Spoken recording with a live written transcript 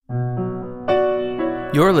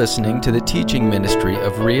You're listening to the teaching ministry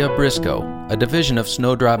of Rhea Briscoe, a division of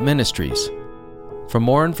Snowdrop Ministries. For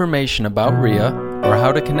more information about Rhea or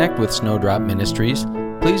how to connect with Snowdrop Ministries,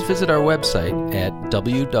 please visit our website at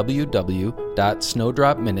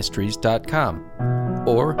www.snowdropministries.com,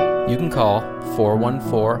 or you can call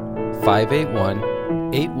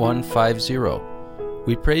 414-581-8150.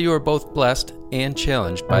 We pray you are both blessed and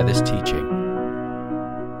challenged by this teaching.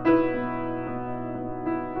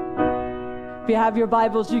 If you have your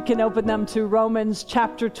Bibles, you can open them to Romans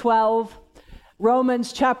chapter 12.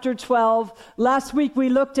 Romans chapter 12. Last week we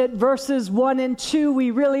looked at verses 1 and 2.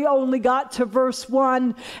 We really only got to verse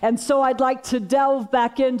 1. And so I'd like to delve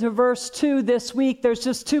back into verse 2 this week. There's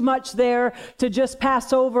just too much there to just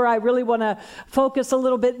pass over. I really want to focus a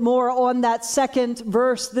little bit more on that second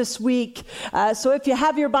verse this week. So if you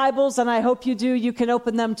have your Bibles, and I hope you do, you can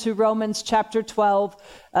open them to Romans chapter 12,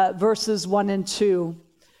 verses 1 and 2.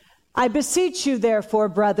 I beseech you, therefore,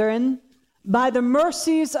 brethren, by the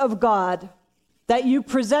mercies of God, that you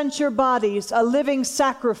present your bodies a living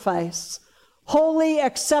sacrifice, wholly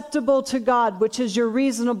acceptable to God, which is your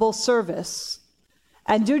reasonable service.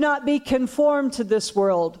 And do not be conformed to this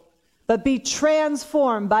world, but be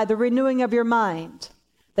transformed by the renewing of your mind,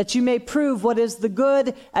 that you may prove what is the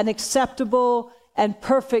good and acceptable and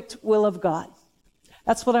perfect will of God.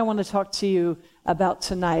 That's what I want to talk to you about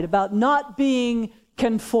tonight, about not being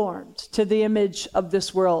conformed to the image of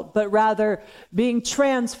this world, but rather being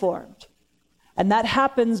transformed. And that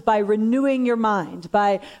happens by renewing your mind,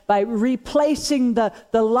 by replacing the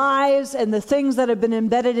lies and the things that have been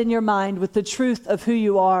embedded in your mind with the truth of who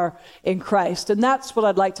you are in Christ. And that's what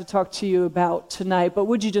I'd like to talk to you about tonight. But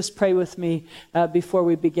would you just pray with me before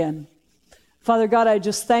we begin? Father God, I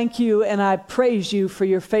just thank you and I praise you for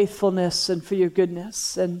your faithfulness and for your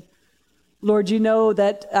goodness. And Lord, you know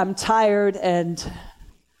that I'm tired and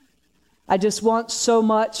I just want so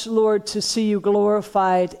much, Lord, to see you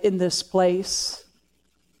glorified in this place.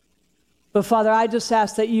 But Father, I just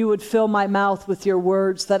ask that you would fill my mouth with your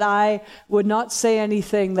words, that I would not say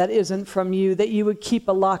anything that isn't from you, that you would keep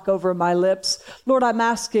a lock over my lips. Lord, I'm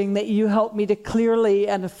asking that you help me to clearly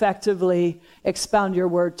and effectively expound your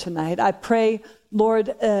word tonight. I pray, Lord,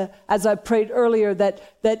 as I prayed earlier,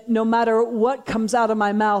 that no matter what comes out of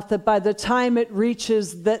my mouth, that by the time it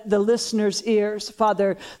reaches the listener's ears,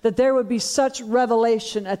 Father, that there would be such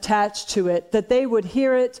revelation attached to it, that they would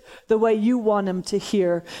hear it the way you want them to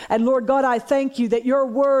hear. And Lord God, I thank you that your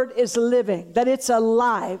word is living, that it's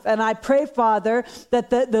alive. And I pray, Father, that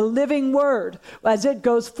the living word, as it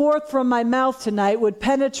goes forth from my mouth tonight, would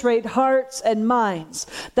penetrate hearts and minds,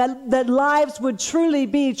 that lives would truly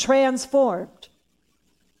be transformed.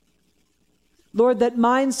 Lord, that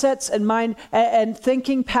mindsets and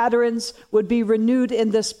thinking patterns would be renewed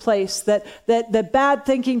in this place, that bad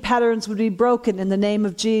thinking patterns would be broken in the name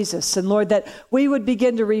of Jesus. And Lord, that we would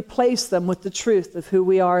begin to replace them with the truth of who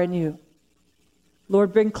we are in you.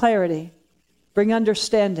 Lord, bring clarity, bring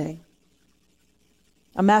understanding.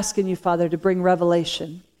 I'm asking you, Father, to bring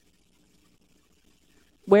revelation.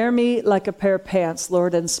 Wear me like a pair of pants,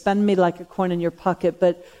 Lord, and spend me like a coin in your pocket,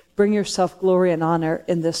 but bring yourself glory and honor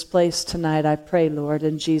in this place tonight, I pray, Lord,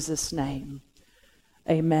 in Jesus' name.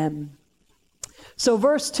 Amen. So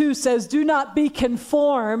verse 2 says, do not be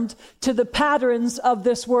conformed to the patterns of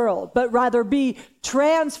this world, but rather be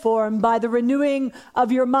transformed by the renewing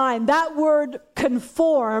of your mind. That word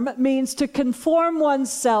conform means to conform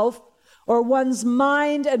oneself or one's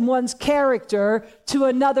mind and one's character to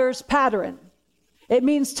another's pattern. It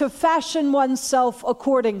means to fashion oneself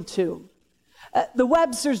according to. The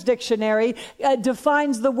Webster's Dictionary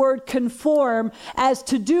defines the word conform as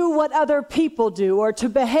to do what other people do or to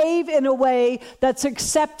behave in a way that's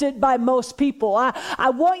accepted by most people. I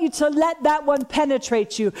want you to let that one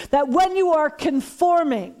penetrate you, that when you are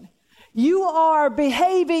conforming, you are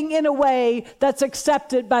behaving in a way that's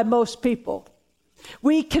accepted by most people.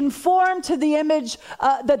 We conform to the image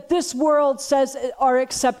that this world says are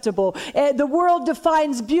acceptable. The world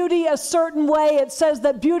defines beauty a certain way. It says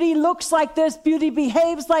that beauty looks like this, beauty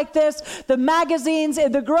behaves like this. The magazines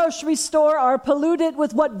in the grocery store are polluted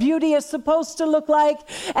with what beauty is supposed to look like.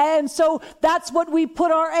 And so that's what we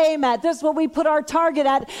put our aim at. This is what we put our target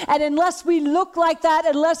at. And unless we look like that,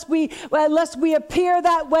 unless we appear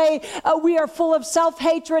that way, we are full of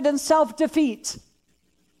self-hatred and self-defeat.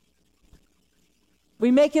 We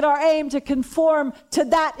make it our aim to conform to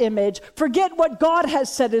that image. Forget what God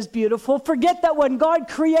has said is beautiful. Forget that when God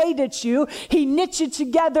created you, he knit you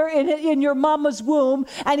together in your mama's womb,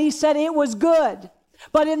 and he said it was good.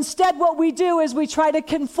 But instead what we do is we try to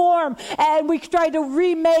conform, and we try to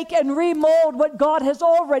remake and remold what God has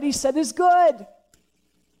already said is good.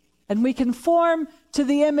 And we conform to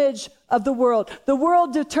the image of the world. The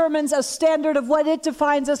world determines a standard of what it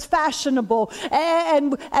defines as fashionable.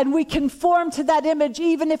 And we conform to that image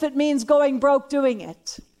even if it means going broke doing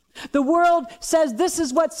it. The world says this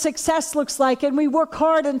is what success looks like, and we work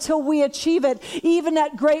hard until we achieve it, even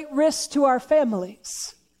at great risk to our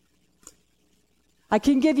families. I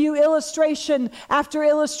can give you illustration after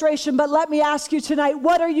illustration, but let me ask you tonight,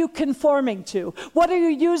 what are you conforming to? What are you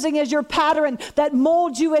using as your pattern that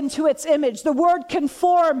molds you into its image? The word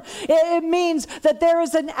conform, it means that there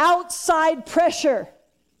is an outside pressure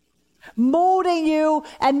molding you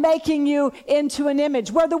and making you into an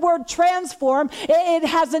image. Where the word transform, it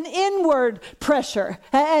has an inward pressure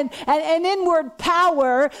and an inward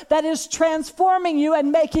power that is transforming you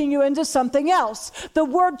and making you into something else. The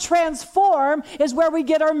word transform is where we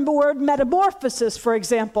get our word metamorphosis, for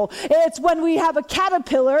example. It's when we have a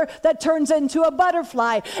caterpillar that turns into a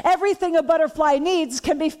butterfly. Everything a butterfly needs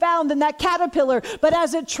can be found in that caterpillar, but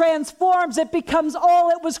as it transforms, it becomes all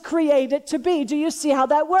it was created to be. Do you see how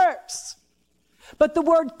that works? But the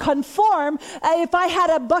word conform, if I had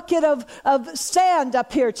a bucket of sand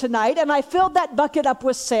up here tonight and I filled that bucket up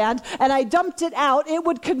with sand and I dumped it out, it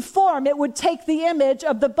would conform. It would take the image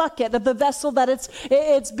of the bucket, of the vessel that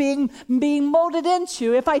it's being molded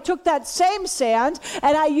into. If I took that same sand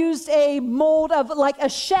and I used a mold of like a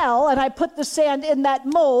shell and I put the sand in that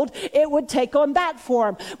mold, it would take on that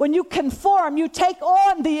form. When you conform, you take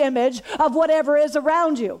on the image of whatever is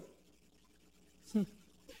around you.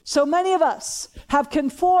 So many of us have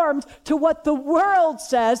conformed to what the world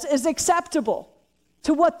says is acceptable,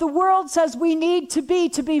 to what the world says we need to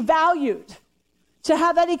be valued, to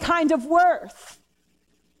have any kind of worth.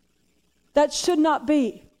 That should not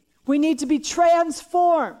be. We need to be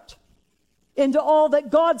transformed into all that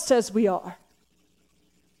God says we are.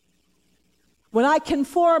 When I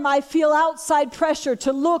conform, I feel outside pressure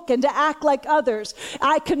to look and to act like others.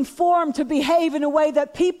 I conform to behave in a way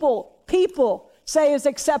that people say is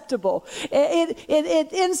acceptable.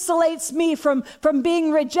 It insulates me from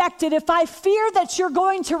being rejected. If I fear that you're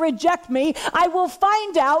going to reject me, I will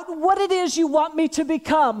find out what it is you want me to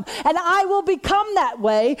become. And I will become that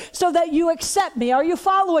way so that you accept me. Are you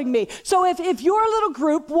following me? So if your little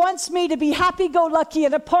group wants me to be happy-go-lucky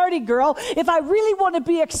and a party girl, if I really want to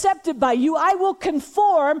be accepted by you, I will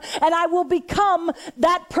conform and I will become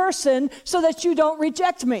that person so that you don't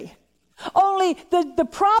reject me. Only the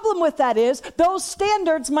problem with that is those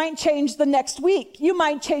standards might change the next week. You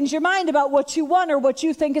might change your mind about what you want or what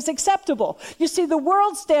you think is acceptable. You see, the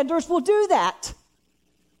world standards will do that.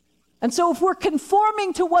 And so if we're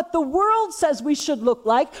conforming to what the world says we should look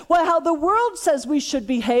like, well, how the world says we should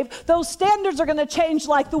behave, those standards are going to change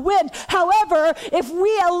like the wind. However, if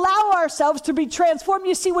we allow ourselves to be transformed,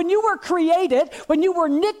 you see, when you were created, when you were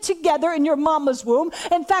knit together in your mama's womb,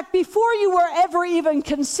 in fact, before you were ever even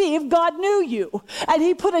conceived, God knew you. And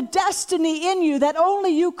he put a destiny in you that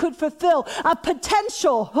only you could fulfill, a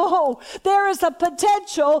potential. Oh, there is a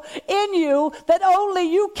potential in you that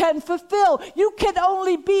only you can fulfill. You can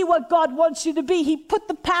only be what God wants you to be. He put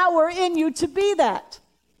the power in you to be that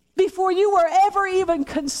before you were ever even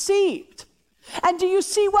conceived. And do you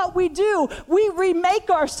see what we do? We remake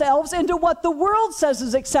ourselves into what the world says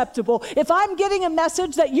is acceptable. If I'm getting a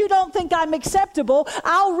message that you don't think I'm acceptable,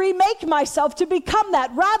 I'll remake myself to become that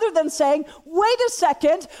rather than saying, wait a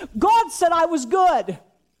second, God said I was good.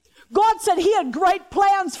 God said he had great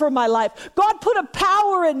plans for my life. God put a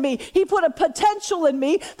power in me. He put a potential in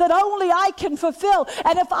me that only I can fulfill.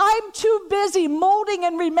 And if I'm too busy molding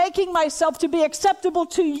and remaking myself to be acceptable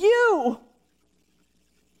to you,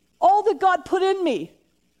 all that God put in me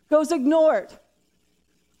goes ignored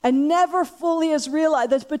and never fully is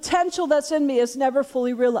realized. The potential that's in me is never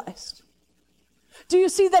fully realized. Do you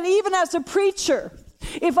see that even as a preacher,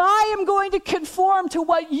 if I am going to conform to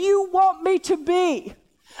what you want me to be,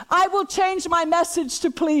 I will change my message to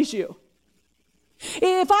please you.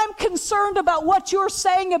 If I'm concerned about what you're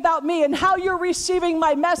saying about me and how you're receiving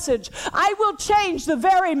my message, I will change the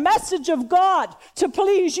very message of God to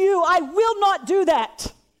please you. I will not do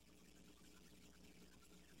that.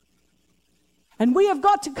 And we have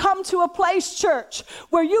got to come to a place, church,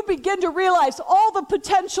 where you begin to realize all the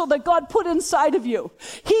potential that God put inside of you.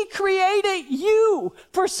 He created you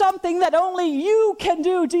for something that only you can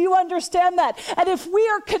do. Do you understand that? And if we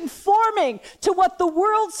are conforming to what the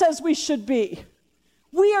world says we should be,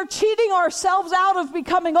 we are cheating ourselves out of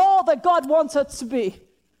becoming all that God wants us to be.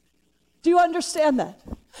 Do you understand that?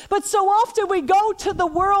 But so often we go to the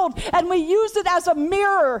world and we use it as a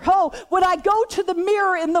mirror. Oh, when I go to the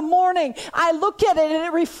mirror in the morning, I look at it and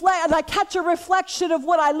it reflects, and I catch a reflection of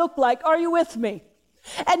what I look like. Are you with me?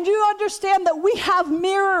 And you understand that we have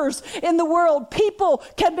mirrors in the world. People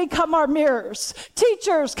can become our mirrors.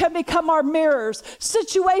 Teachers can become our mirrors.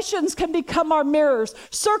 Situations can become our mirrors.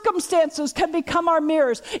 Circumstances can become our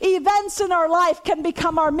mirrors. Events in our life can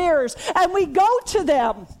become our mirrors. And we go to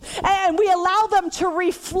them and we allow them to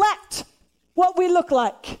reflect what we look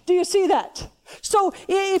like. Do you see that? So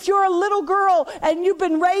if you're a little girl and you've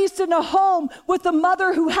been raised in a home with a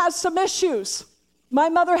mother who has some issues. My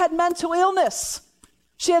mother had mental illness.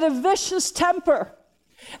 She had a vicious temper.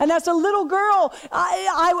 And as a little girl,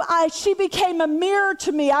 she became a mirror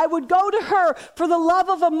to me. I would go to her for the love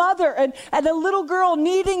of a mother and a little girl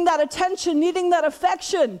needing that attention, needing that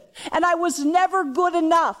affection. And I was never good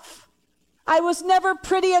enough. I was never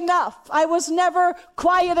pretty enough. I was never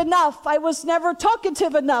quiet enough. I was never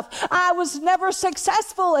talkative enough. I was never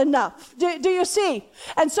successful enough. Do you see?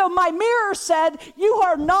 And so my mirror said, you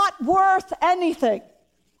are not worth anything.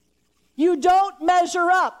 You don't measure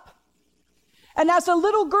up. And as a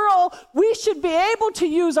little girl, we should be able to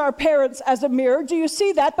use our parents as a mirror. Do you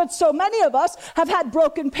see that? But so many of us have had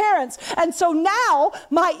broken parents. And so now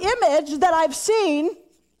my image that I've seen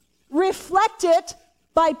reflected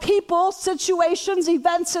by people, situations,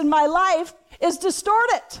 events in my life is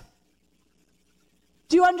distorted.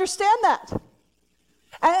 Do you understand that?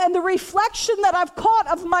 And the reflection that I've caught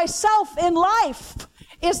of myself in life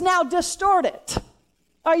is now distorted.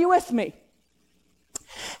 Are you with me?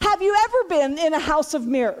 Have you ever been in a house of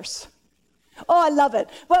mirrors? Oh, I love it.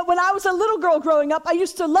 Well, when I was a little girl growing up, I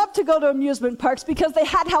used to love to go to amusement parks because they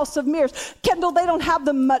had House of Mirrors. Kendall, they don't have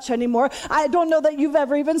them much anymore. I don't know that you've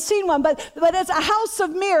ever even seen one, but it's a House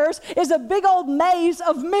of Mirrors is a big old maze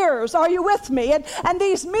of mirrors. Are you with me? And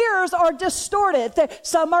these mirrors are distorted.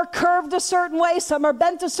 Some are curved a certain way, some are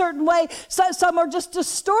bent a certain way, some are just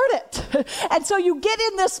distorted. And so you get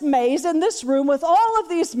in this maze, in this room with all of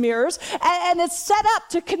these mirrors, and it's set up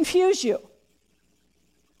to confuse you.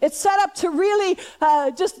 It's set up to really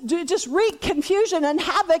just wreak confusion and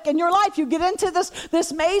havoc in your life. You get into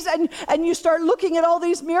this maze and you start looking at all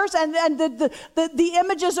these mirrors and the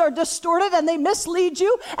images are distorted and they mislead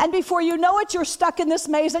you. And before you know it, you're stuck in this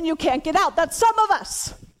maze and you can't get out. That's some of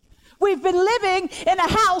us. We've been living in a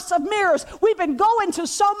house of mirrors. We've been going to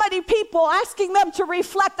so many people, asking them to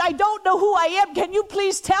reflect. I don't know who I am. Can you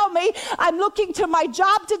please tell me? I'm looking to my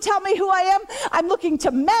job to tell me who I am. I'm looking to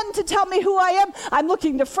men to tell me who I am. I'm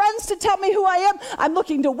looking to friends to tell me who I am. I'm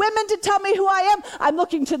looking to women to tell me who I am. I'm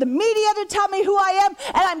looking to the media to tell me who I am.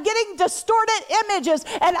 And I'm getting distorted images.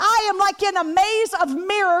 And I am like in a maze of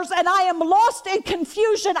mirrors and I am lost in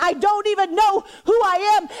confusion. I don't even know who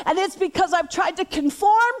I am. And it's because I've tried to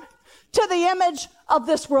conform to the image of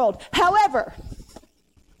this world. However,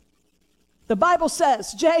 the Bible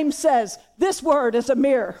says, James says, this word is a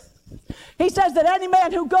mirror. He says that any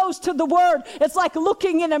man who goes to the word, it's like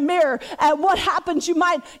looking in a mirror. And what happens, you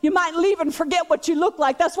might leave and forget what you look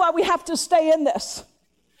like. That's why we have to stay in this.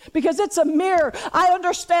 Because it's a mirror. I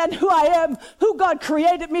understand who I am, who God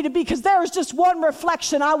created me to be, because there is just one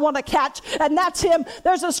reflection I want to catch, and that's him.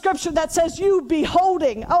 There's a scripture that says, you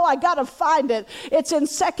beholding. Oh, I got to find it. It's in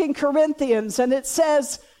 2 Corinthians, and it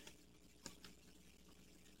says,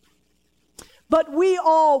 but we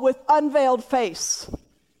all with unveiled face,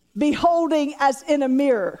 beholding as in a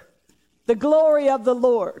mirror the glory of the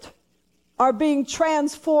Lord, are being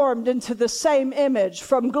transformed into the same image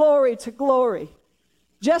from glory to glory,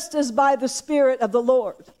 just as by the Spirit of the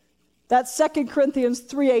Lord. That's 2 Corinthians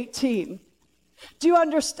 3:18. Do you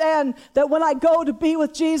understand that when I go to be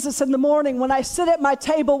with Jesus in the morning, when I sit at my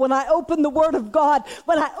table, when I open the Word of God,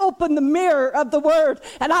 when I open the mirror of the Word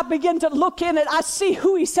and I begin to look in it, I see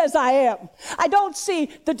who He says I am. I don't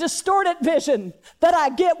see the distorted vision that I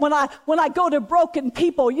get when I go to broken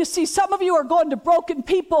people. You see, some of you are going to broken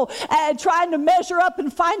people and trying to measure up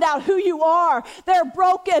and find out who you are. They're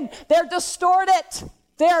broken. They're distorted.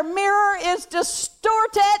 Their mirror is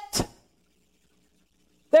distorted.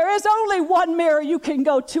 There is only one mirror you can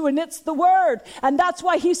go to, and it's the Word. And that's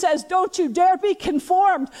why he says, don't you dare be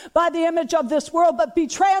conformed by the image of this world, but be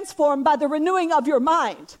transformed by the renewing of your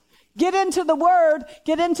mind. Get into the Word,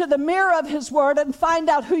 get into the mirror of his Word, and find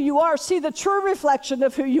out who you are. See the true reflection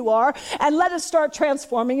of who you are, and let it start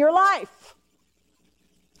transforming your life.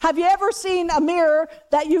 Have you ever seen a mirror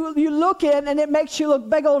that you look in, and it makes you look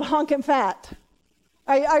big old honking fat?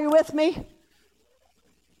 Are you with me?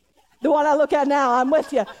 The one I look at now, I'm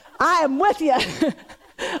with you. I am with you.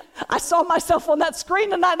 I saw myself on that screen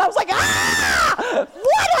tonight and I was like,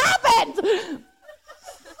 what happened?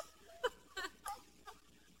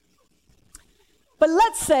 But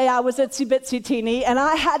let's say I was itsy bitsy teeny and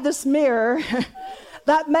I had this mirror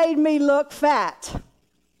that made me look fat.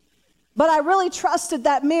 But I really trusted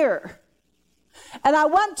that mirror. And I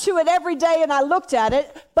went to it every day and I looked at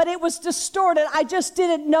it, but it was distorted. I just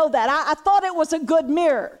didn't know that. I thought it was a good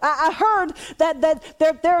mirror. I heard that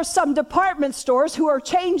there are some department stores who are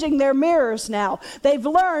changing their mirrors now. They've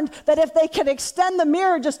learned that if they can extend the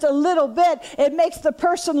mirror just a little bit, it makes the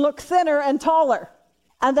person look thinner and taller.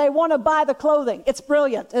 And they want to buy the clothing. It's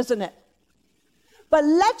brilliant, isn't it? But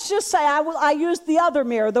let's just say I used the other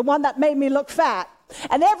mirror, the one that made me look fat.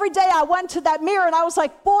 And every day I went to that mirror and I was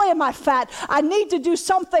like, boy, am I fat. I need to do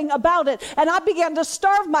something about it. And I began to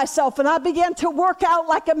starve myself and I began to work out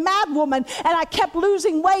like a mad woman. And I kept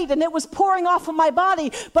losing weight and it was pouring off of my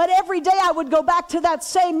body. But every day I would go back to that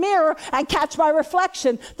same mirror and catch my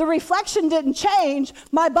reflection. The reflection didn't change.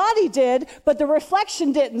 My body did, but the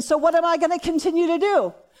reflection didn't. So what am I going to continue to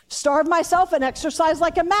do? Starve myself and exercise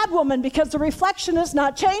like a mad woman because the reflection is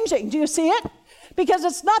not changing. Do you see it? Because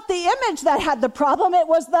it's not the image that had the problem, it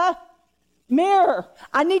was the mirror.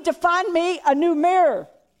 I need to find me a new mirror.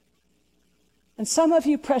 And some of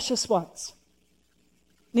you precious ones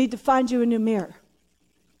need to find you a new mirror.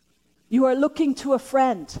 You are looking to a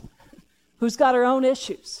friend who's got her own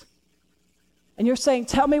issues. And you're saying,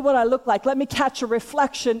 tell me what I look like. Let me catch a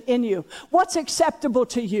reflection in you. What's acceptable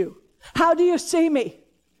to you? How do you see me?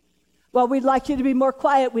 Well, we'd like you to be more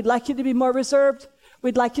quiet. We'd like you to be more reserved.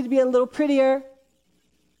 We'd like you to be a little prettier.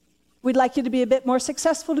 We'd like you to be a bit more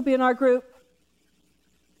successful to be in our group.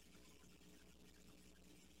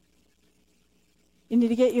 You need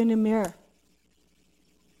to get you a new mirror.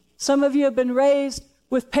 Some of you have been raised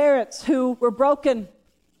with parents who were broken,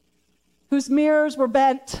 whose mirrors were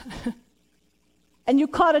bent, and you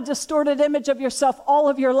caught a distorted image of yourself all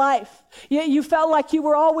of your life. You felt like you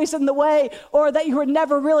were always in the way, or that you were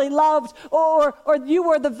never really loved, or you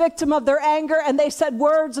were the victim of their anger, and they said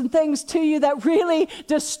words and things to you that really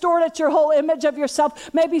distorted your whole image of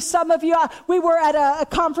yourself. Maybe some of you, we were at a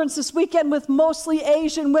conference this weekend with mostly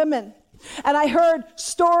Asian women. And I heard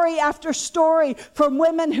story after story from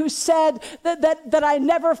women who said that I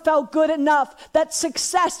never felt good enough, that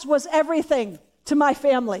success was everything to my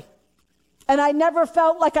family. And I never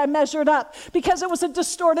felt like I measured up because it was a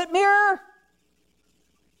distorted mirror.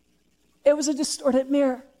 It was a distorted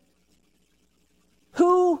mirror.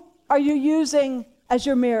 Who are you using as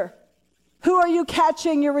your mirror? Who are you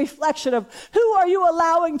catching your reflection of? Who are you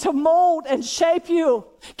allowing to mold and shape you?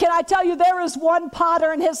 Can I tell you, there is one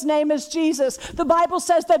potter and his name is Jesus. The Bible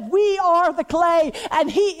says that we are the clay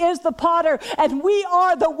and he is the potter and we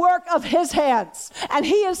are the work of his hands. And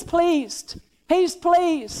he is pleased. He's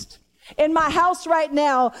pleased. In my house right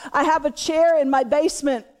now, I have a chair in my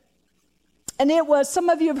basement. And it was, some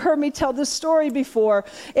of you have heard me tell this story before.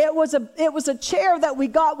 It was a chair that we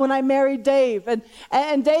got when I married Dave.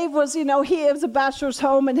 And Dave was, he was a bachelor's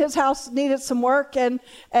home and his house needed some work and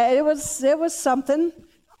it was something.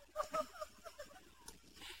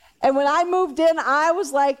 And when I moved in, I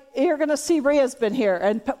was like, you're going to see Ria's been here.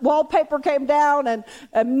 And wallpaper came down and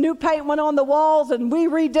new paint went on the walls and we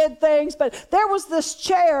redid things. But there was this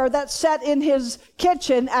chair that sat in his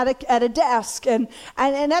kitchen at a desk. And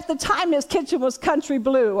at the time, his kitchen was country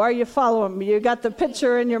blue. Are you following me? You got the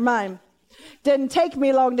picture in your mind. Didn't take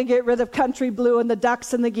me long to get rid of country blue and the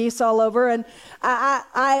ducks and the geese all over. And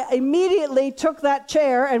I immediately took that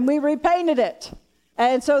chair and we repainted it.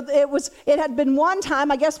 And so it had been one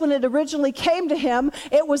time, I guess when it originally came to him,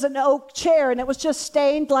 it was an oak chair and it was just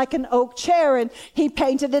stained like an oak chair and he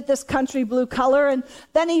painted it this country blue color. And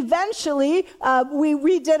then eventually we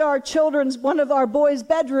redid one of our boys'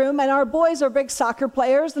 bedroom, and our boys are big soccer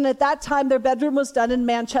players. And at that time their bedroom was done in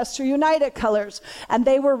Manchester United colors and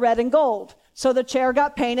they were red and gold. So the chair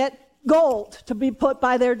got painted gold to be put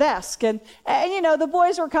by their desk. And the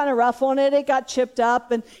boys were kind of rough on it. It got chipped up.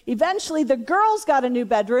 And eventually the girls got a new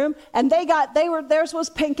bedroom and theirs was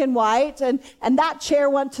pink and white. And that chair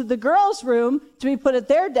went to the girls' room to be put at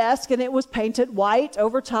their desk and it was painted white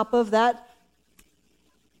over top of that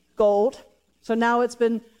gold. So now it's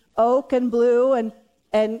been oak and blue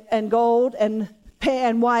and gold and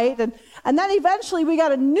white. And then eventually we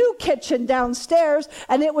got a new kitchen downstairs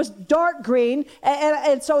and it was dark green.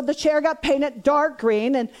 And so the chair got painted dark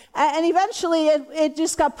green. And eventually it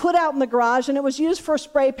just got put out in the garage and it was used for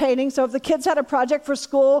spray painting. So if the kids had a project for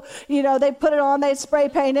school, they put it on, they'd spray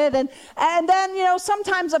paint it. And then,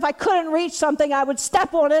 sometimes if I couldn't reach something, I would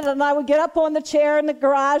step on it and I would get up on the chair in the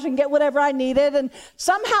garage and get whatever I needed. And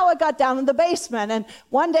somehow it got down in the basement. And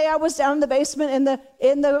one day I was down in the basement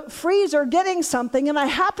in the freezer getting something, and I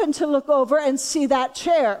happened to look over and see that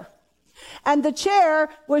chair. And the chair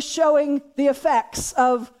was showing the effects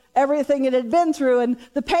of everything it had been through. And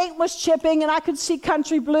the paint was chipping, and I could see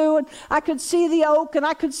country blue, and I could see the oak, and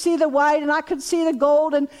I could see the white, and I could see the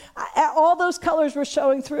gold, and all those colors were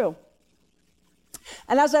showing through.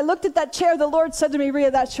 And as I looked at that chair, the Lord said to me,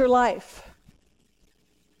 Rhea, that's your life.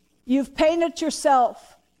 You've painted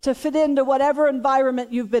yourself to fit into whatever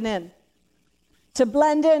environment you've been in, to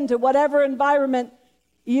blend into whatever environment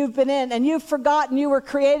you've been in. And you've forgotten you were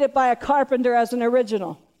created by a carpenter as an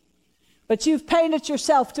original. But you've painted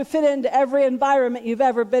yourself to fit into every environment you've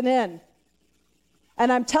ever been in.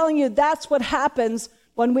 And I'm telling you, that's what happens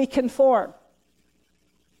when we conform.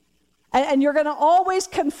 And you're going to always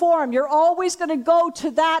conform. You're always going to go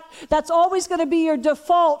to that. That's always going to be your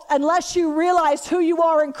default unless you realize who you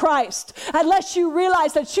are in Christ. Unless you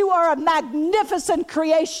realize that you are a magnificent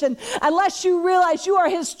creation. Unless you realize you are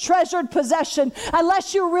his treasured possession.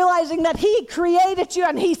 Unless you're realizing that he created you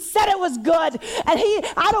and he said it was good. And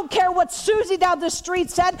I don't care what Susie down the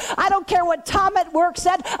street said. I don't care what Tom at work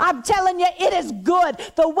said. I'm telling you, it is good.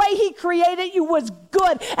 The way he created you was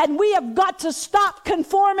good. And we have got to stop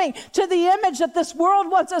conforming to the image that this world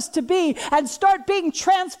wants us to be and start being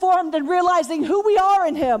transformed and realizing who we are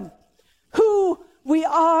in him. Who we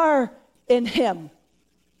are in him.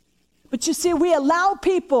 But you see, we allow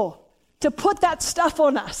people to put that stuff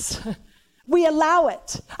on us. We allow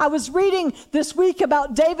it. I was reading this week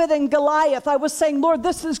about David and Goliath. I was saying, Lord,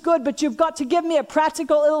 this is good, but you've got to give me a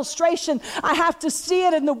practical illustration. I have to see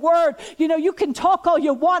it in the Word. You know, you can talk all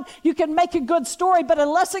you want. You can make a good story, but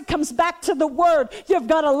unless it comes back to the Word, you've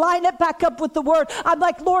got to line it back up with the Word. I'm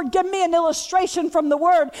like, Lord, give me an illustration from the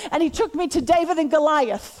Word. And he took me to David and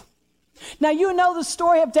Goliath. Now, you know the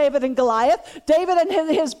story of David and Goliath. David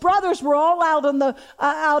and his brothers were all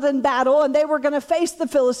out in battle, and they were going to face the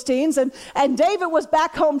Philistines. And David was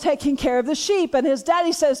back home taking care of the sheep. And his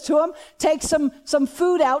daddy says to him, take some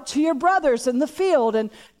food out to your brothers in the field.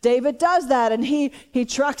 And David does that, and he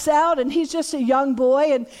trucks out, and he's just a young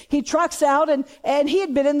boy, and he trucks out, and he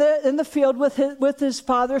had been in the field with his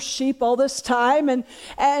father's sheep all this time,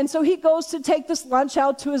 and so he goes to take this lunch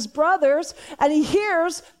out to his brothers, and he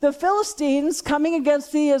hears the Philistines coming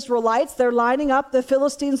against the Israelites. They're lining up, the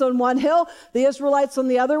Philistines on one hill, the Israelites on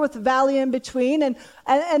the other, with the valley in between,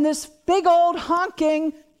 and this big old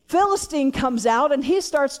honking Philistine comes out, and he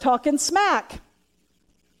starts talking smack.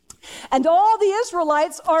 And all the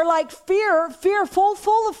Israelites are like fearful,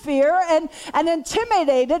 full of fear, and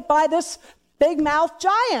intimidated by this big-mouthed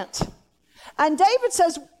giant. And David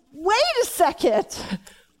says, wait a second,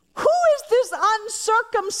 who is this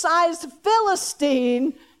uncircumcised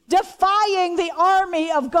Philistine defying the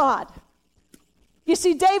army of God? You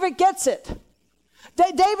see, David gets it.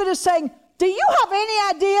 David is saying, do you have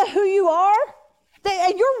any idea who you are?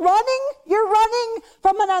 And you're running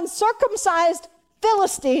from an uncircumcised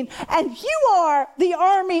Philistine, and you are the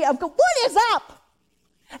army of God. What is up?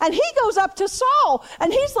 And he goes up to Saul,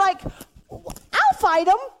 and he's like, I'll fight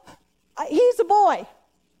him. He's a boy.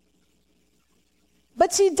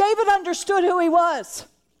 But see, David understood who he was.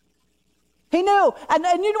 He knew. And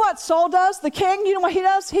you know what Saul does, the king? You know what he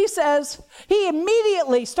does? He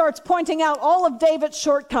immediately starts pointing out all of David's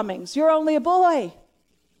shortcomings. You're only a boy.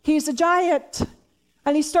 He's a giant.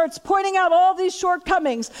 And he starts pointing out all these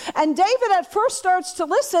shortcomings. And David at first starts to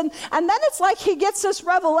listen, and then it's like he gets this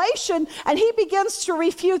revelation, and he begins to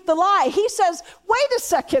refute the lie. He says, wait a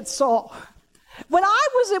second, Saul. When I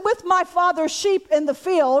was with my father's sheep in the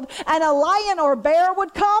field, and a lion or bear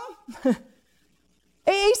would come,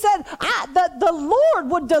 he said, the Lord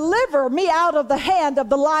would deliver me out of the hand of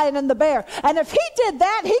the lion and the bear. And if he did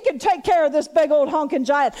that, he could take care of this big old honking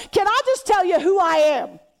giant. Can I just tell you who I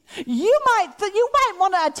am? You might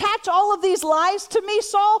want to attach all of these lies to me,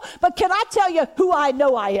 Saul, but can I tell you who I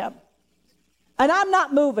know I am? And I'm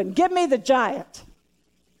not moving. Give me the giant.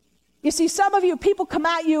 You see, some of you, people come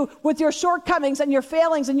at you with your shortcomings and your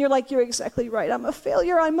failings, and you're like, you're exactly right. I'm a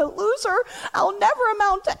failure. I'm a loser. I'll never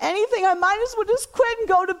amount to anything. I might as well just quit and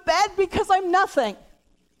go to bed because I'm nothing.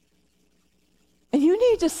 And you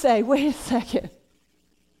need to say, wait a second.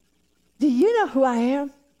 Do you know who I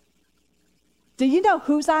am? Do you know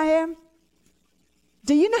whose I am?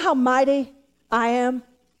 Do you know how mighty I am?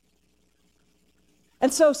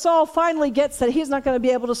 And so Saul finally gets that he's not going to be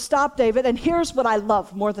able to stop David. And here's what I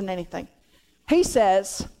love more than anything. He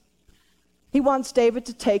says he wants David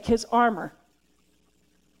to take his armor.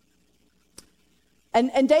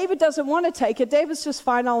 And David doesn't want to take it. David's just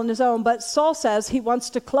fine all on his own. But Saul says he wants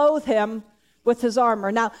to clothe him with his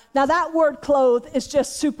armor. Now that word clothe is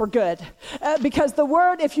just super good because the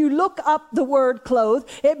word, if you look up the word clothe,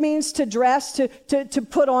 it means to dress, to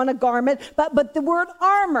put on a garment. But the word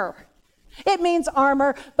armor It means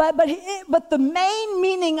armor, but the main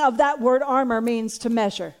meaning of that word armor means to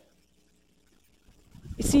measure.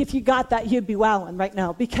 You see, if you got that, you'd be wowing right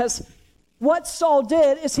now, because what Saul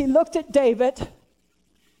did is he looked at David,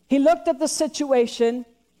 he looked at the situation,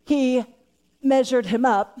 he measured him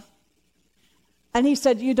up, and he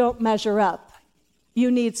said, you don't measure up.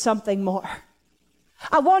 You need something more.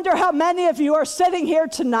 I wonder how many of you are sitting here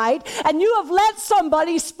tonight and you have let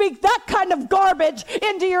somebody speak that kind of garbage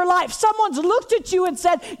into your life. Someone's looked at you and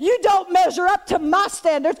said, you don't measure up to my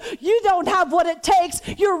standards. You don't have what it takes.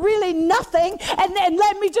 You're really nothing. And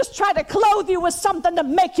let me just try to clothe you with something to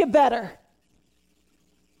make you better.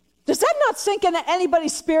 Does that not sink into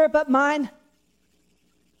anybody's spirit but mine?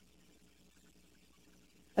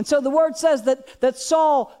 And so the word says that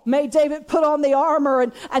Saul made David put on the armor,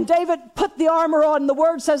 and David put the armor on. The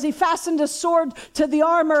word says he fastened his sword to the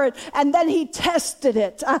armor, and then he tested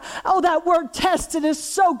it. That word tested is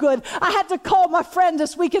so good. I had to call my friend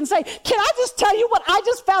this week and say, can I just tell you what I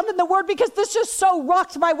just found in the word? Because this just so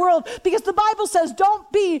rocked my world. Because the Bible says,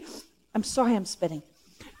 I'm sorry I'm spitting.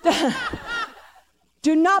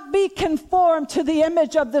 Do not be conformed to the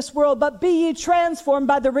image of this world, but be ye transformed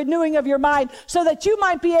by the renewing of your mind, so that you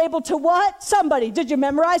might be able to what? Somebody, did you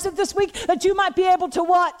memorize it this week? That you might be able to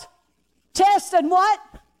what? Test and what?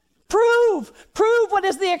 Prove what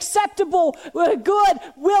is the acceptable, good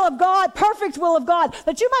will of God, perfect will of God.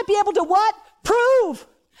 That you might be able to what? Prove.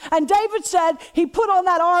 And David said he put on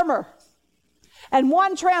that armor. And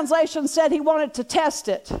one translation said he wanted to test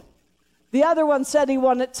it. The other one said he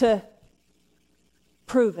wanted to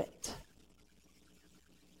prove it.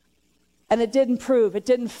 And it didn't prove. It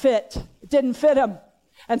didn't fit. It didn't fit him.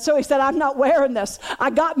 And so he said, I'm not wearing this.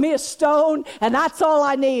 I got me a stone, and that's all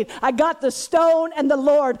I need. I got the stone and the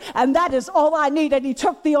Lord, and that is all I need. And he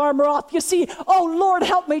took the armor off. You see, oh, Lord,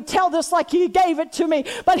 help me tell this like you gave it to me.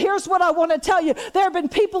 But here's what I want to tell you. There have been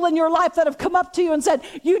people in your life that have come up to you and said,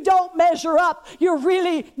 you don't measure up. You're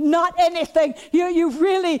really not anything. You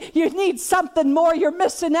need something more. You're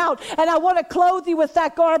missing out. And I want to clothe you with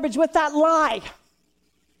that garbage, with that lie.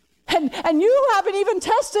 And you haven't even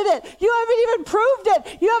tested it. You haven't even proved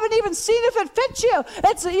it. You haven't even seen if it fits you.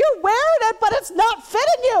 You're wearing it, but it's not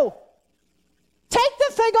fitting you. Take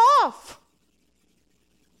the thing off.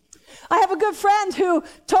 I have a good friend who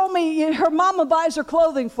told me her mama buys her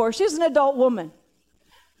clothing for her. She's an adult woman.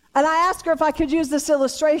 And I asked her if I could use this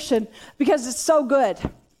illustration because it's so good.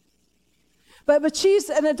 But she's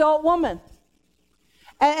an adult woman.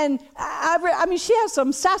 And I mean, she has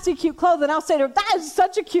some sassy, cute clothes, and I'll say to her, that is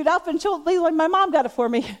such a cute outfit, and she'll be like, my mom got it for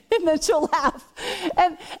me, and then she'll laugh.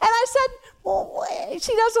 And I said, well,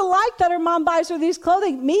 she doesn't like that her mom buys her these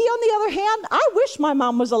clothing. Me, on the other hand, I wish my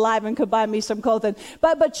mom was alive and could buy me some clothing.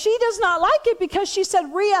 But she does not like it because she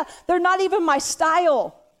said, Rhea, they're not even my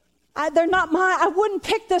style. They're not mine. I wouldn't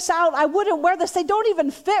pick this out. I wouldn't wear this. They don't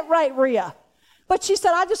even fit right, Rhea. But she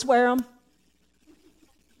said, I just wear them.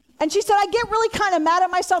 And she said, I get really kind of mad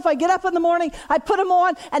at myself. I get up in the morning, I put them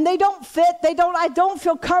on, and they don't fit. I don't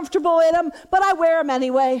feel comfortable in them, but I wear them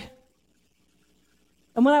anyway.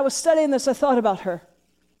 And when I was studying this, I thought about her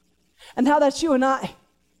and how that's you and I.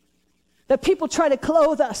 That people try to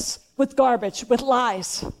clothe us with garbage, with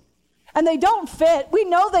lies. And they don't fit. We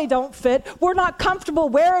know they don't fit. We're not comfortable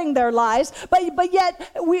wearing their lies, but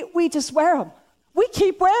yet we just wear them. We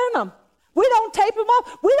keep wearing them. We don't tape them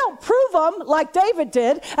off. We don't prove them like David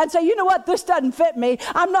did and say, you know what, this doesn't fit me.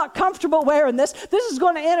 I'm not comfortable wearing this. This is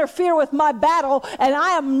going to interfere with my battle, and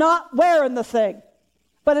I am not wearing the thing.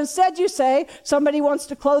 But instead you say, somebody wants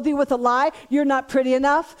to clothe you with a lie. You're not pretty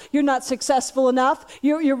enough. You're not successful enough.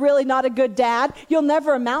 You're really not a good dad. You'll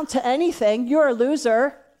never amount to anything. You're a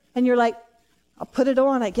loser. And you're like, I'll put it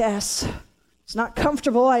on, I guess. It's not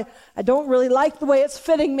comfortable. I don't really like the way it's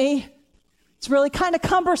fitting me. It's really kind of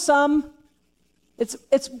cumbersome.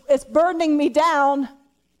 It's burdening me down,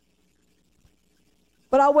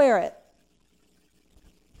 but I'll wear it.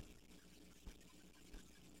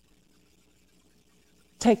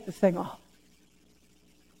 Take the thing off.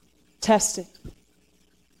 Test it.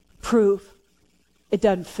 Prove it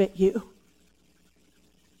doesn't fit you.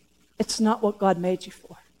 It's not what God made you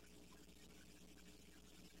for.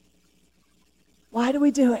 Why do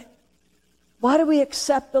we do it? Why do we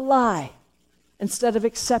accept the lie instead of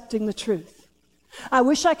accepting the truth? I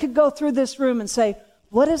wish I could go through this room and say,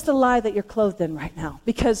 what is the lie that you're clothed in right now?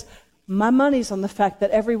 Because my money's on the fact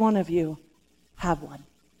that every one of you have one.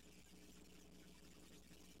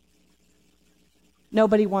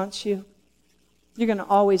 Nobody wants you. You're going to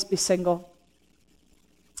always be single.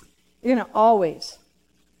 You're going to always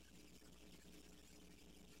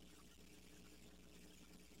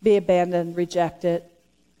be abandoned, rejected.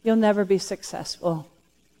 you'll never be successful.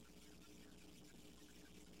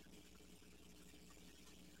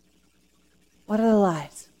 What are the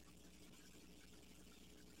lies?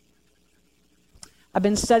 I've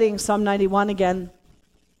been studying Psalm 91 again.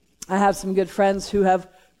 I have some good friends who have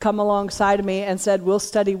come alongside of me and said, we'll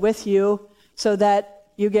study with you so that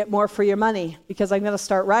you get more for your money, because I'm going to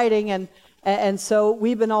start writing. And so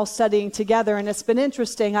we've been all studying together, and it's been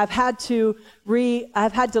interesting. I've had to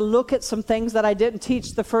look at some things that I didn't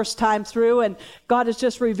teach the first time through, and God is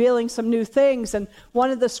just revealing some new things. And one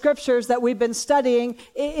of the scriptures that we've been studying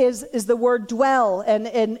is the word dwell, and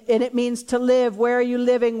it means to live. Where are you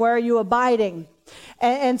living? Where are you abiding?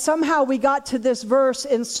 And somehow we got to this verse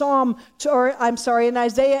in in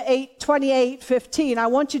Isaiah 28:15. I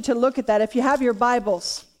want you to look at that if you have your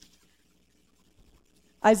Bibles.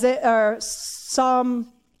 Isaiah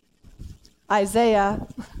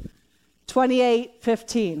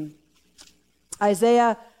 28:15.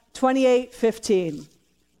 Isaiah 28:15.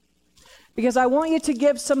 Because I want you to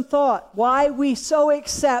give some thought why we so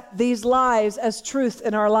accept these lies as truth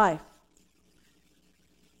in our life.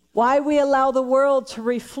 Why we allow the world to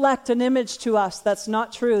reflect an image to us that's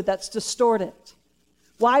not true, that's distorted.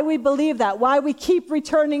 Why we believe that. Why we keep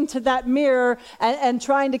returning to that mirror and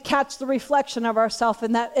trying to catch the reflection of ourselves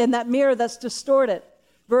in that mirror that's distorted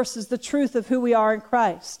versus the truth of who we are in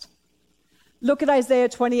Christ. Look at Isaiah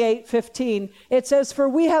 28:15. It says, "For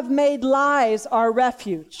we have made lies our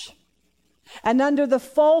refuge, and under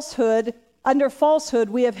falsehood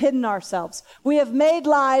we have hidden ourselves." We have made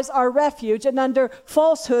lies our refuge, and under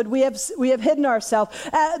falsehood we have hidden ourselves.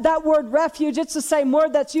 That word refuge, it's the same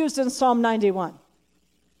word that's used in Psalm 91.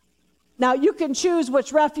 Now, you can choose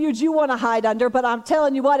which refuge you want to hide under, but I'm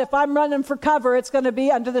telling you what, if I'm running for cover, it's going to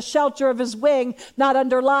be under the shelter of his wing, not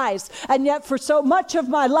under lies. And yet, for so much of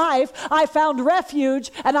my life, I found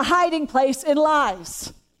refuge and a hiding place in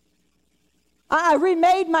lies. I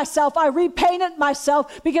remade myself, I repainted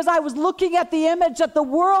myself because I was looking at the image that the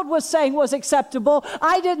world was saying was acceptable.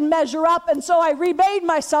 I didn't measure up, and so I remade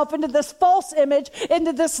myself into this false image,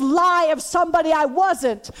 into this lie of somebody I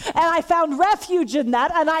wasn't. And I found refuge in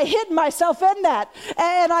that, and I hid myself in that.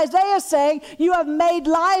 And Isaiah is saying, you have made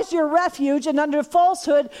lies your refuge, and under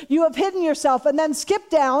falsehood you have hidden yourself. And then skip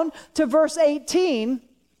down to verse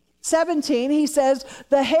 17, he says,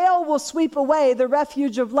 "The hail will sweep away the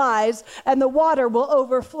refuge of lies, and the water will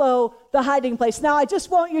overflow the hiding place." Now, I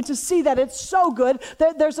just want you to see that. It's so good.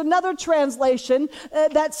 There's another translation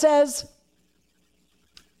that says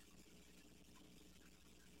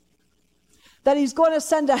that he's going to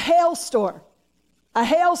send a hailstorm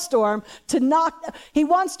to knock. He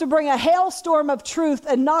wants to bring a hailstorm of truth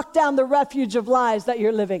and knock down the refuge of lies that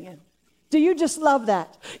you're living in. Do you just love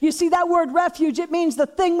that? You see, that word refuge, it means the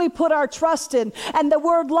thing we put our trust in. And the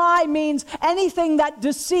word lie means anything that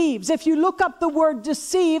deceives. If you look up the word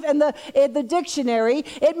deceive in the dictionary,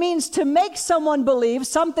 it means to make someone believe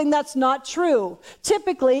something that's not true,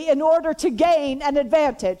 typically in order to gain an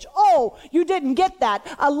advantage. Oh, you didn't get that.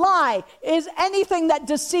 A lie is anything that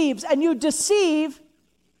deceives, and you deceive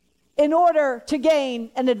in order to gain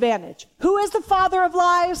an advantage. Who is the father of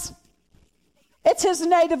lies? It's his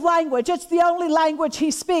native language. It's the only language he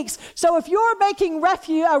speaks. So if you're making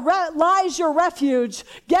lies your refuge,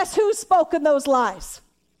 guess who's spoken those lies?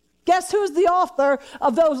 Guess who's the author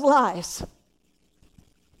of those lies?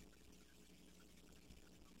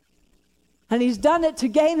 And he's done it to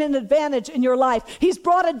gain an advantage in your life. He's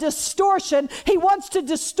brought a distortion. He wants to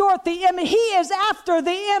distort the image. He is after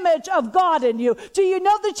the image of God in you. Do you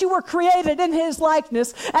know that you were created in his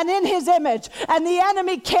likeness and in his image? And the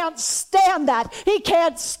enemy can't stand that. He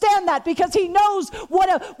can't stand that because he knows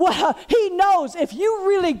he knows if you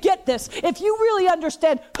really get this, if you really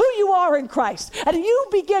understand who you are in Christ, and you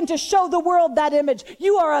begin to show the world that image,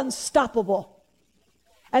 you are unstoppable.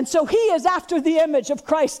 And so he is after the image of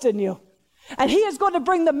Christ in you. And he is going to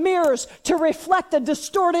bring the mirrors to reflect a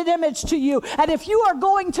distorted image to you. And if you are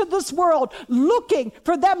going to this world looking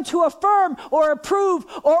for them to affirm or approve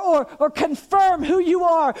or confirm who you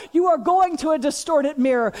are going to a distorted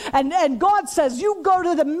mirror. And God says, you go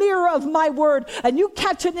to the mirror of my word and you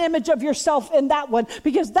catch an image of yourself in that one,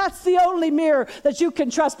 because that's the only mirror that you can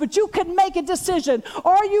trust. But you can make a decision.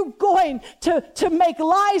 Are you going to make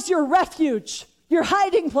lies your refuge, your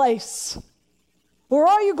hiding place? Or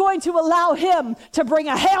are you going to allow him to bring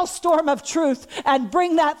a hailstorm of truth and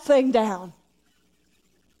bring that thing down?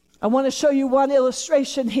 I want to show you one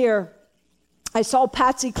illustration here. I saw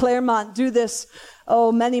Patsy Claremont do this,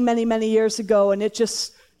 many, many, many years ago, and it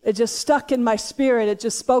just stuck in my spirit. It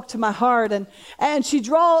just spoke to my heart. And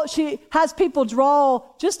she has people draw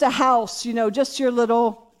just a house, just your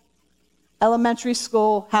little elementary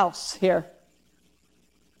school house here.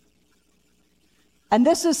 And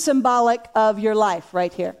this is symbolic of your life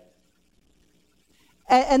right here.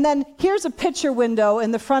 And then here's a picture window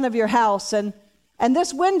in the front of your house. And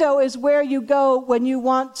this window is where you go when you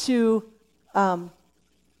want to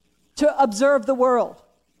observe the world,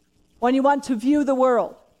 when you want to view the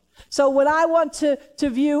world. So when I want to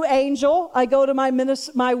view Angel, I go to my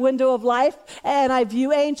window of life, and I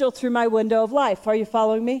view Angel through my window of life. Are you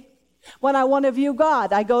following me? When I want to view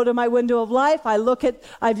God, I go to my window of life.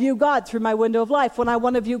 I view God through my window of life. When I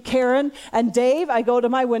want to view Karen and Dave, I go to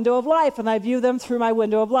my window of life, and I view them through my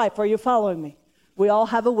window of life. Are you following me? We all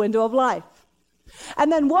have a window of life.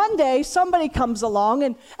 And then one day, somebody comes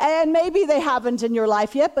along, and maybe they haven't in your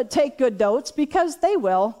life yet, but take good notes, because they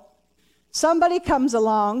will. Somebody comes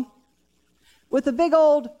along with a big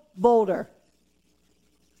old boulder.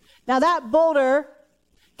 Now, that boulder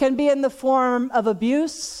can be in the form of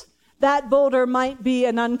abuse. That boulder might be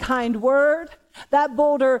an unkind word. That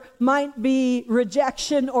boulder might be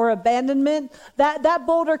rejection or abandonment. That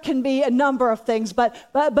boulder can be a number of things, but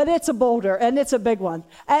it's a boulder, and it's a big one.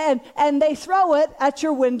 And they throw it at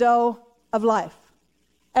your window of life.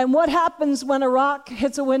 And what happens when a rock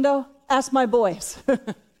hits a window? Ask my boys.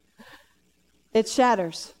 It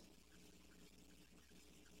shatters.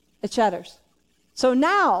 It shatters. So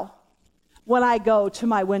now, when I go to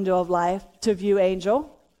my window of life to view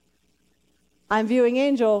Angel, I'm viewing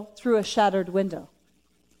Angel through a shattered window,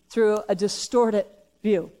 through a distorted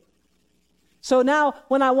view. So now,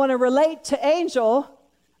 when I want to relate to Angel,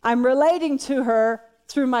 I'm relating to her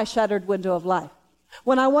through my shattered window of life.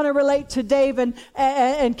 When I want to relate to Dave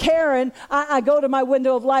and Karen, I go to my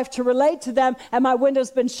window of life to relate to them, and my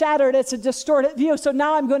window's been shattered. It's a distorted view. So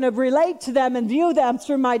now I'm going to relate to them and view them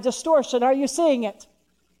through my distortion. Are you seeing it?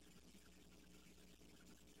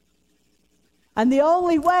 And the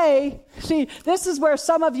only way, see, this is where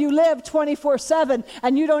some of you live 24/7,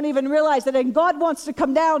 and you don't even realize that. And God wants to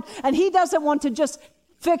come down, and He doesn't want to just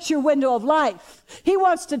fix your window of life. He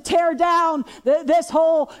wants to tear down this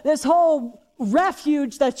whole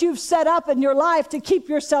refuge that you've set up in your life to keep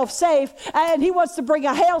yourself safe. And He wants to bring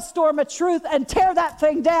a hailstorm of truth and tear that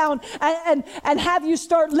thing down and have you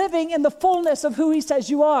start living in the fullness of who He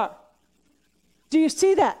says you are. Do you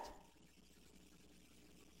see that?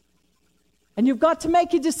 And you've got to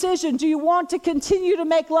make a decision. Do you want to continue to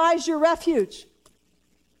make lies your refuge?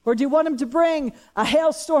 Or do you want Him to bring a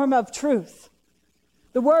hailstorm of truth?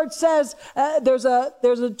 The word says, there's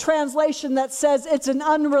a translation that says it's an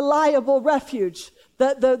unreliable refuge,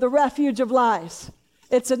 the refuge of lies.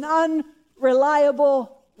 It's an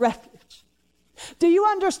unreliable refuge. Do you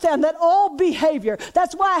understand that all behavior,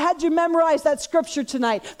 that's why I had you memorize that scripture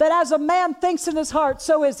tonight, that as a man thinks in his heart,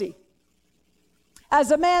 so is he.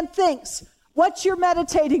 As a man thinks, what you're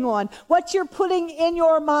meditating on, what you're putting in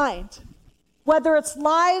your mind, whether it's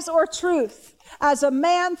lies or truth, as a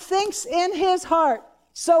man thinks in his heart,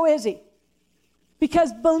 so is he.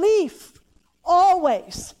 Because belief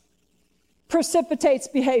always precipitates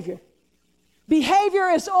behavior. Behavior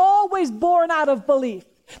is always born out of belief.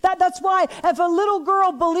 That's why if a little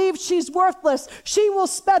girl believes she's worthless, she will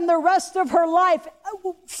spend the rest of her life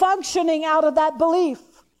functioning out of that belief.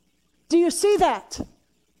 Do you see that?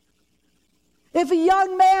 If a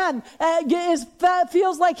young man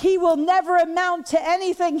feels like he will never amount to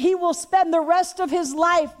anything, he will spend the rest of his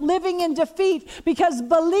life living in defeat, because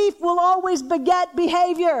belief will always beget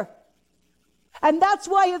behavior. And that's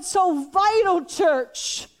why it's so vital,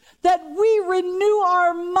 church, that we renew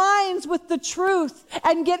our minds with the truth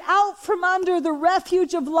and get out from under the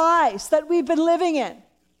refuge of lies that we've been living in.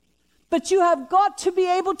 But you have got to be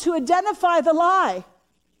able to identify the lie,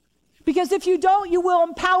 because if you don't, you will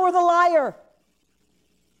empower the liar.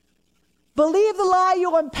 Believe the lie,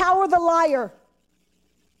 you'll empower the liar.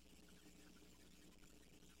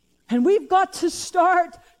 And we've got to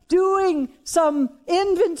start doing some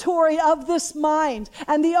inventory of this mind.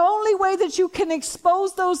 And the only way that you can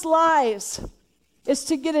expose those lies is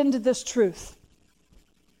to get into this truth.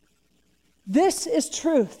 This is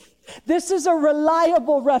truth. This is a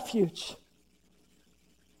reliable refuge.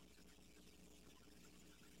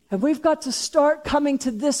 And we've got to start coming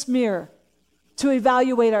to this mirror to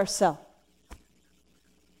evaluate ourselves.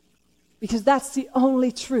 Because that's the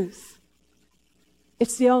only truth.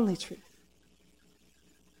 It's the only truth.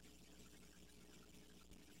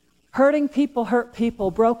 Hurting people hurt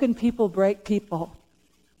people. Broken people break people.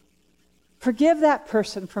 Forgive that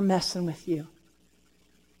person for messing with you.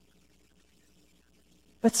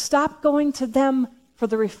 But stop going to them for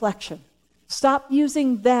the reflection. Stop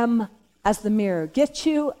using them as the mirror. Get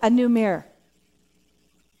you a new mirror.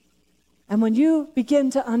 And when you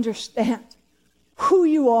begin to understand who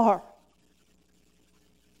you are.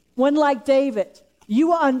 When, like David,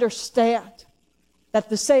 you understand that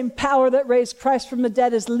the same power that raised Christ from the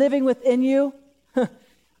dead is living within you,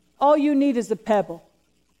 all you need is a pebble.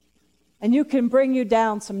 And you can bring you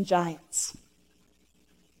down some giants.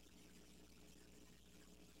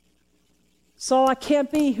 Saul, I can't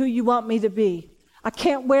be who you want me to be. I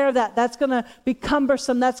can't wear that. That's going to be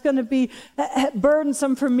cumbersome. That's going to be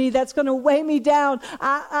burdensome for me. That's going to weigh me down.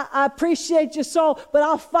 I appreciate you, Saul, but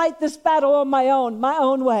I'll fight this battle on my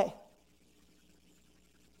own way.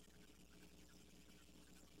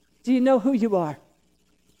 Do you know who you are?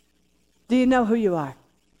 Do you know who you are?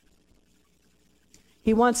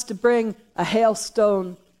 He wants to bring a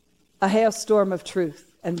hailstorm of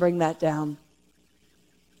truth and bring that down.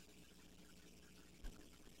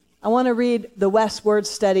 I want to read the West Word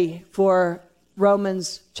Study for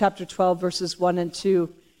Romans chapter 12, verses 1 and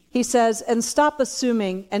 2. He says, and stop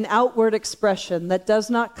assuming an outward expression that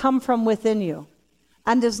does not come from within you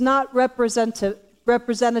and is not representative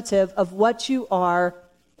of what you are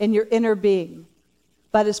in your inner being,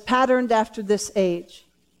 but is patterned after this age.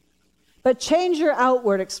 But change your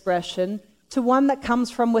outward expression to one that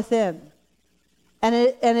comes from within and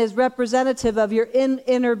is representative of your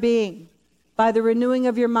inner being by the renewing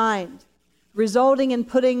of your mind, resulting in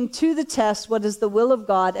putting to the test what is the will of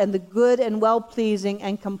God and the good and well-pleasing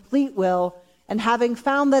and complete will, and having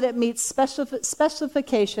found that it meets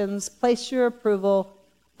specifications, place your approval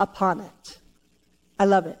upon it. I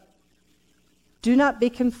love it. Do not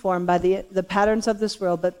be conformed by the patterns of this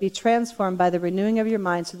world, but be transformed by the renewing of your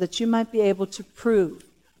mind so that you might be able to prove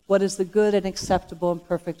what is the good and acceptable and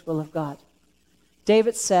perfect will of God.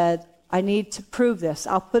 David said, I need to prove this.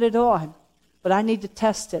 I'll put it on, but I need to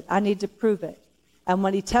test it. I need to prove it. And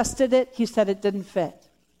when he tested it, he said it didn't fit.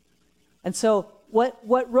 And so what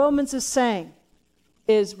Romans is saying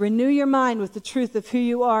is renew your mind with the truth of who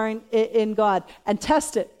you are in God and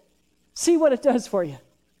test it. See what it does for you.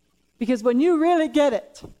 Because when you really get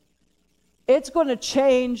it, it's going to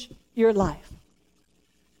change your life.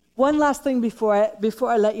 One last thing before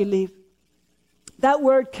I let you leave. That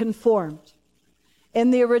word conformed in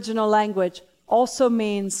the original language also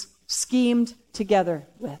means schemed together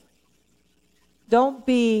with. Don't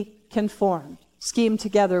be conformed, schemed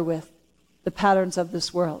together with the patterns of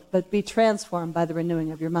this world, but be transformed by the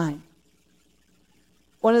renewing of your mind.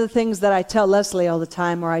 One of the things that I tell Leslie all the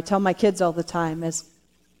time, or I tell my kids all the time, is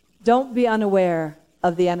don't be unaware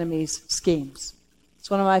of the enemy's schemes.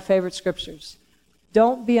 It's one of my favorite scriptures.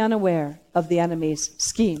 Don't be unaware of the enemy's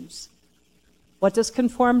schemes. What does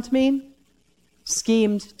conformed mean?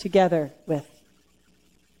 Schemed together with.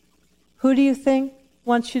 Who do you think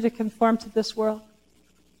wants you to conform to this world?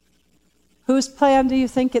 Whose plan do you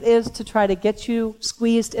think it is to try to get you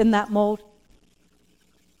squeezed in that mold?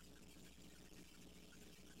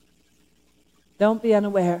 Don't be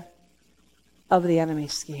unaware of the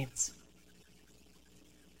enemy's schemes.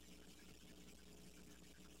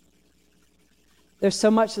 There's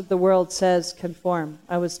so much that the world says conform.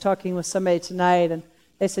 I was talking with somebody tonight and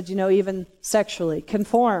they said, even sexually,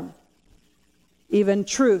 conform. Even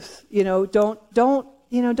truth,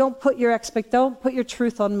 don't put your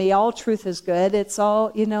truth on me. All truth is good. It's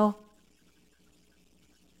all,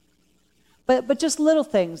 But just little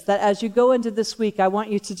things that as you go into this week, I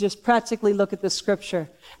want you to just practically look at the scripture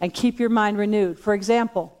and keep your mind renewed. For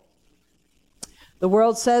example, the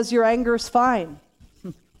world says your anger is fine.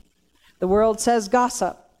 The world says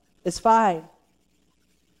gossip is fine.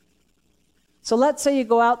 So let's say you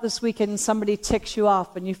go out this weekend and somebody ticks you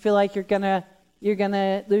off and you feel like you're gonna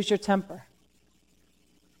lose your temper.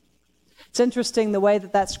 It's interesting the way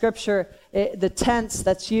that scripture, the tense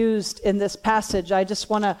that's used in this passage. I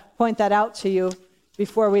just want to point that out to you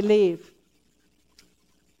before we leave.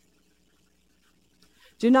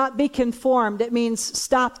 Do not be conformed. It means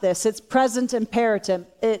stop this. It's present imperative.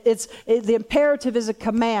 The imperative is a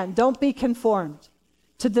command. Don't be conformed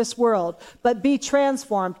to this world, but be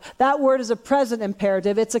transformed. That word is a present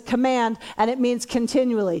imperative. It's a command, and it means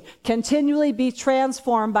continually. Continually be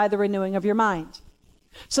transformed by the renewing of your mind.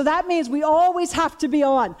 So that means we always have to be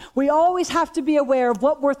on. We always have to be aware of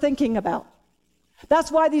what we're thinking about.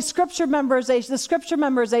 That's why the scripture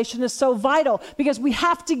memorization is so vital, because we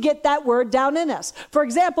have to get that word down in us. For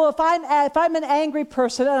example, if I'm an angry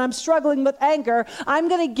person and I'm struggling with anger, I'm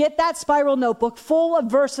going to get that spiral notebook full of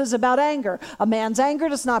verses about anger. A man's anger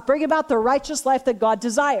does not bring about the righteous life that God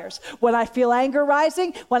desires. When I feel anger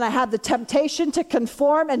rising, when I have the temptation to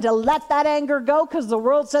conform and to let that anger go because the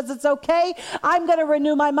world says it's okay, I'm going to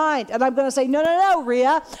renew my mind. And I'm going to say, no,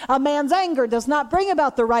 Rhea, a man's anger does not bring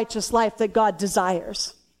about the righteous life that God desires.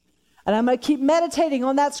 And I'm going to keep meditating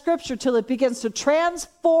on that scripture till it begins to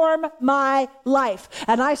transform my life.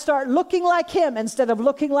 And I start looking like him instead of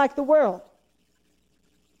looking like the world.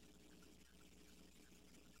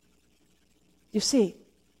 You see,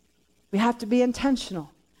 we have to be intentional.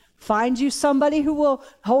 Find you somebody who will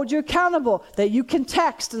hold you accountable, that you can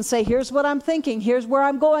text and say, here's what I'm thinking, here's where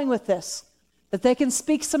I'm going with this. That they can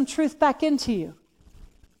speak some truth back into you.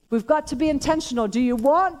 We've got to be intentional. Do you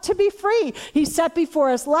want to be free? He set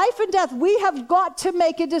before us life and death. We have got to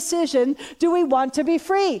make a decision. Do we want to be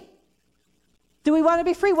free? Do we want to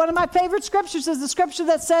be free? One of my favorite scriptures is the scripture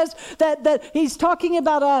that says that he's talking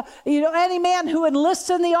about any man who enlists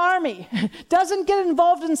in the army doesn't get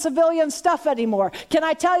involved in civilian stuff anymore. Can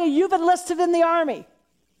I tell you, you've enlisted in the army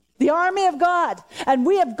of God. And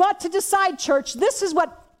we have got to decide, church, this is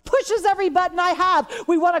what pushes every button I have.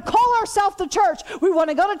 We want to call ourselves the church. We want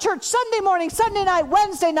to go to church Sunday morning, Sunday night,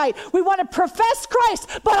 Wednesday night. We want to profess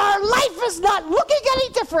Christ, but our life is not looking any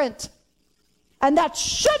different. And that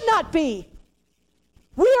should not be.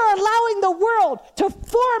 We are allowing the world to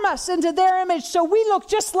form us into their image so we look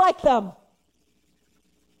just like them.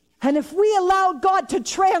 And if we allow God to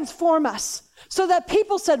transform us so that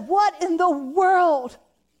people said, what in the world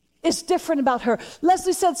is different about her?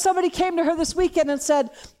 Leslie said somebody came to her this weekend and said,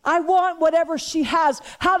 I want whatever she has.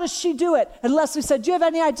 How does she do it? And Leslie said, do you have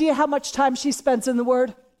any idea how much time she spends in the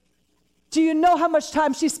Word? Do you know how much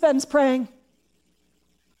time she spends praying?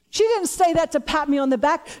 She didn't say that to pat me on the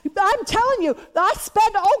back. I'm telling you, I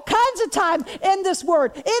spend all kinds of time in this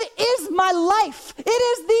Word. It is my life. It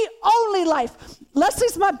is the only life.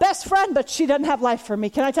 Leslie's my best friend, but she doesn't have life for me.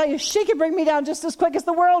 Can I tell you, she can bring me down just as quick as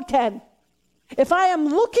the world can. If I am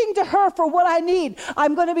looking to her for what I need,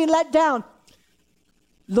 I'm going to be let down.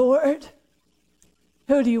 Lord,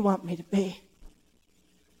 who do you want me to be?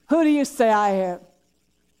 Who do you say I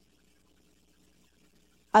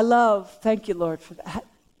am? Thank you, Lord, for that.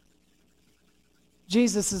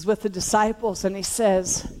 Jesus is with the disciples and he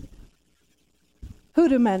says, who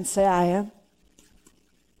do men say I am?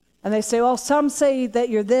 And they say, well, some say that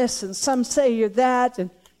you're this and some say you're that. And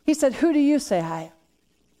he said, who do you say I am?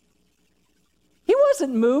 He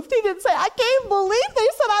wasn't moved. He didn't say, I can't believe they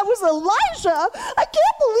said I was Elijah. I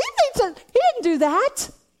can't believe they said. He didn't do that.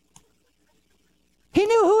 He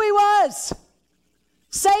knew who he was.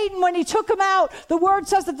 Satan, when he took him out, the word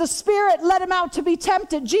says that the Spirit led him out to be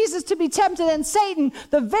tempted, Jesus to be tempted, and Satan,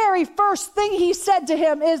 the very first thing he said to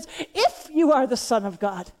him is, if you are the Son of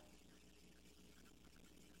God.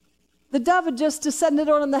 The dove had just descended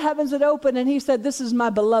on and the heavens had opened, and he said, this is my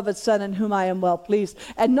beloved Son in whom I am well pleased.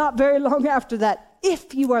 And not very long after that,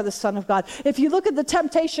 if you are the Son of God. If you look at the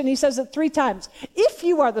temptation, he says it 3 times. If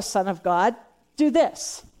you are the Son of God, do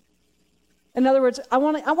this. In other words, I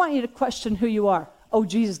want you to question who you are. Oh,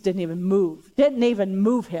 Jesus didn't even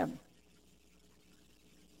move him.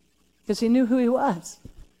 Because he knew who he was.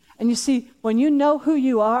 And you see, when you know who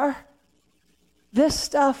you are, this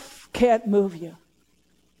stuff can't move you.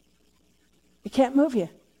 It can't move you.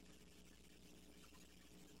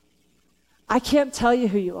 I can't tell you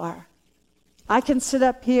who you are. I can sit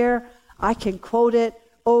up here, I can quote it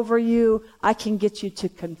over you, I can get you to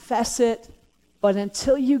confess it, but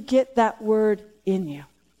until you get that word in you,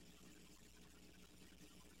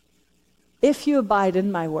 if you abide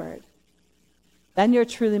in my word, then you're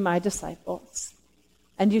truly my disciples.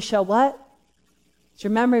 And you shall what? It's your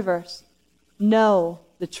memory verse. Know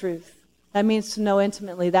the truth. That means to know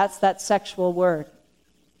intimately. That's that sexual word.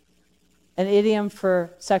 An idiom for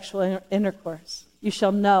sexual intercourse. You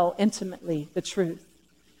shall know intimately the truth.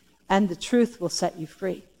 And the truth will set you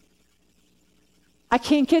free. I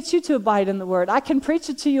can't get you to abide in the word. I can preach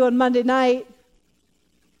it to you on Monday night.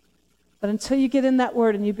 But until you get in that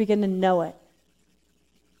word and you begin to know it.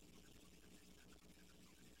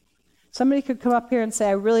 Somebody could come up here and say,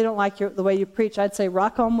 I really don't like the way you preach. I'd say,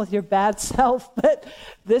 rock on with your bad self, but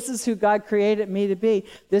this is who God created me to be.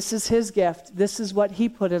 This is his gift. This is what he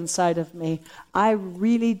put inside of me. I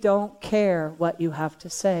really don't care what you have to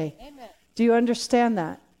say. Amen. Do you understand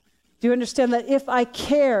that? Do you understand that if I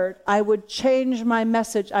cared, I would change my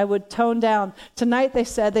message, I would tone down. Tonight they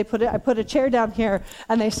said, I put a chair down here,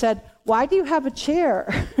 and they said, why do you have a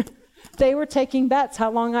chair? They were taking bets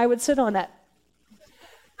how long I would sit on it.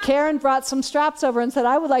 Karen brought some straps over and said,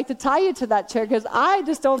 I would like to tie you to that chair because I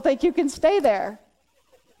just don't think you can stay there.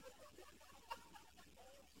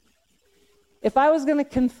 If I was going to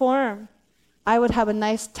conform, I would have a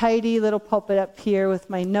nice, tidy little pulpit up here with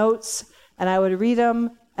my notes, and I would read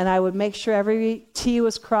them, and I would make sure every T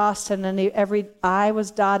was crossed and then every I was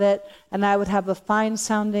dotted, and I would have a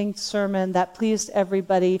fine-sounding sermon that pleased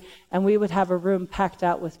everybody, and we would have a room packed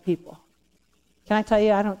out with people. Can I tell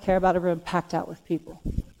you, I don't care about a room packed out with people.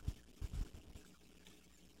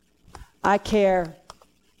 I care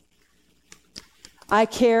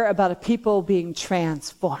about a people being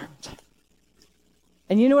transformed.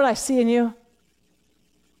 And you know what I see in you?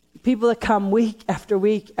 People that come week after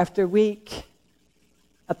week after week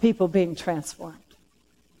of people being transformed.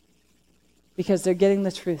 Because they're getting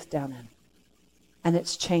the truth down in. And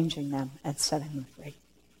it's changing them and setting them free.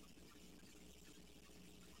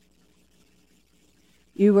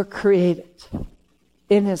 You were created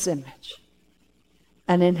in His image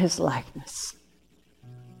and in His likeness.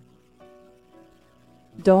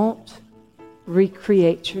 Don't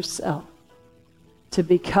recreate yourself to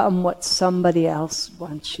become what somebody else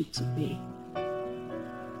wants you to be.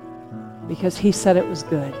 Because He said it was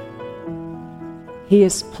good. He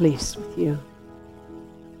is pleased with you.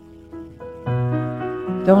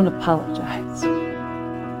 Don't apologize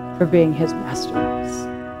for being His masterpiece.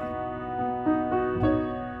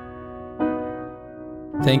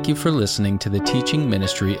 Thank you for listening to the teaching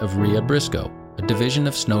ministry of Rhea Briscoe, a division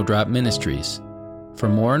of Snowdrop Ministries. For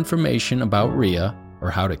more information about Rhea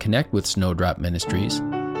or how to connect with Snowdrop Ministries,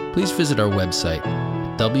 please visit our website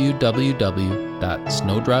at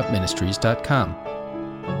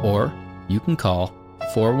www.snowdropministries.com, or you can call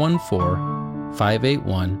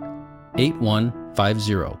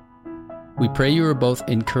 414-581-8150. We pray you are both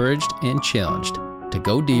encouraged and challenged to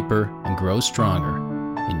go deeper and grow stronger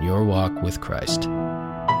in your walk with Christ.